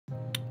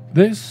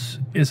This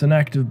is an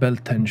active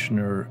belt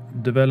tensioner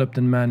developed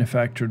and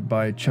manufactured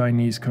by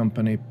Chinese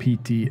company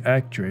PT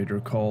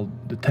Actuator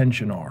called the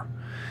Tension-R.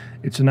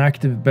 It's an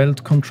active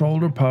belt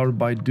controller powered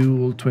by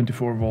dual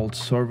 24-volt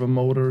servo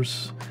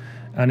motors,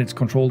 and it's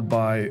controlled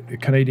by a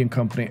Canadian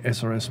company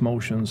SRS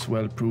Motion's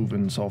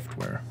well-proven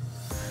software.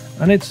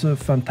 And it's a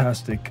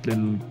fantastic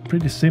little,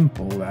 pretty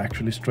simple,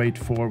 actually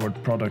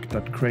straightforward product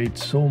that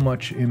creates so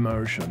much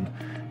immersion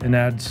and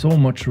adds so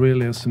much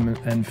realism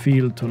and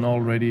feel to an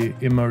already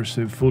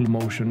immersive full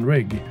motion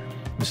rig,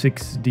 the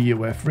 6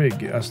 DOF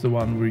rig, as the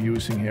one we're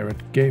using here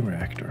at Game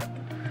Reactor.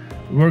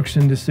 It works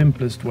in the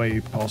simplest way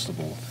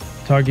possible,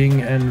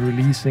 tugging and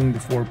releasing the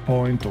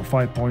 4-point or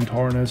 5-point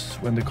harness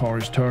when the car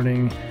is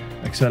turning,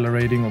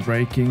 accelerating or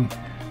braking,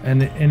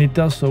 and it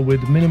does so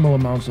with minimal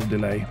amounts of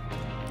delay.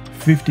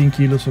 15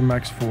 kilos of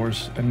max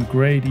force and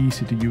great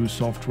easy to use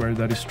software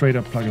that is straight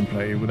up plug and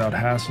play without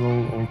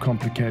hassle or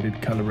complicated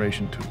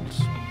calibration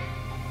tools.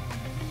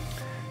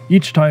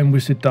 Each time we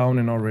sit down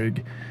in our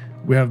rig,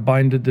 we have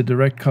binded the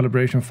direct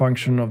calibration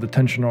function of the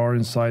Tension-R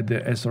inside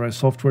the SRS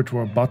software to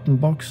our button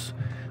box,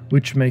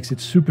 which makes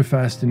it super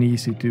fast and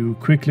easy to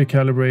quickly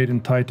calibrate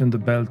and tighten the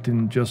belt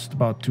in just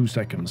about 2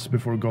 seconds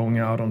before going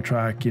out on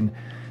track in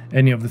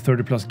any of the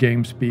 30+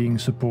 games being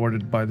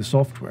supported by the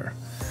software.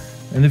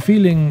 And the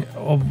feeling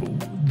of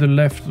the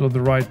left or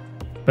the right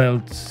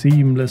belt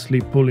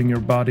seamlessly pulling your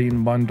body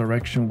in one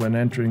direction when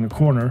entering a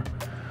corner,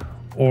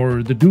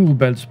 or the dual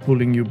belts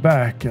pulling you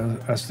back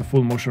as the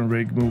full motion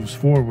rig moves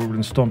forward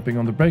and stomping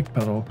on the brake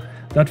pedal,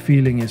 that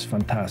feeling is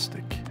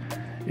fantastic.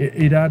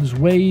 It adds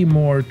way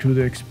more to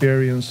the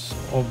experience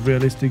of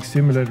realistic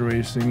simulator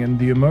racing and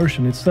the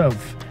immersion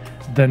itself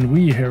than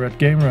we here at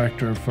Game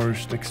Reactor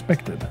first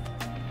expected.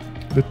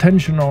 The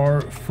Tension-R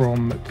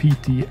from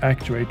PT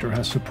Actuator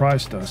has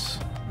surprised us,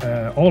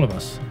 all of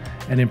us,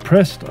 and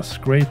impressed us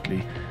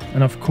greatly.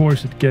 And of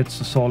course it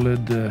gets a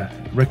solid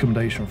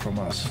recommendation from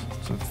us.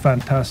 So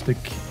fantastic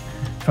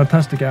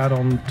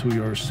add-on to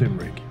your sim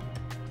rig.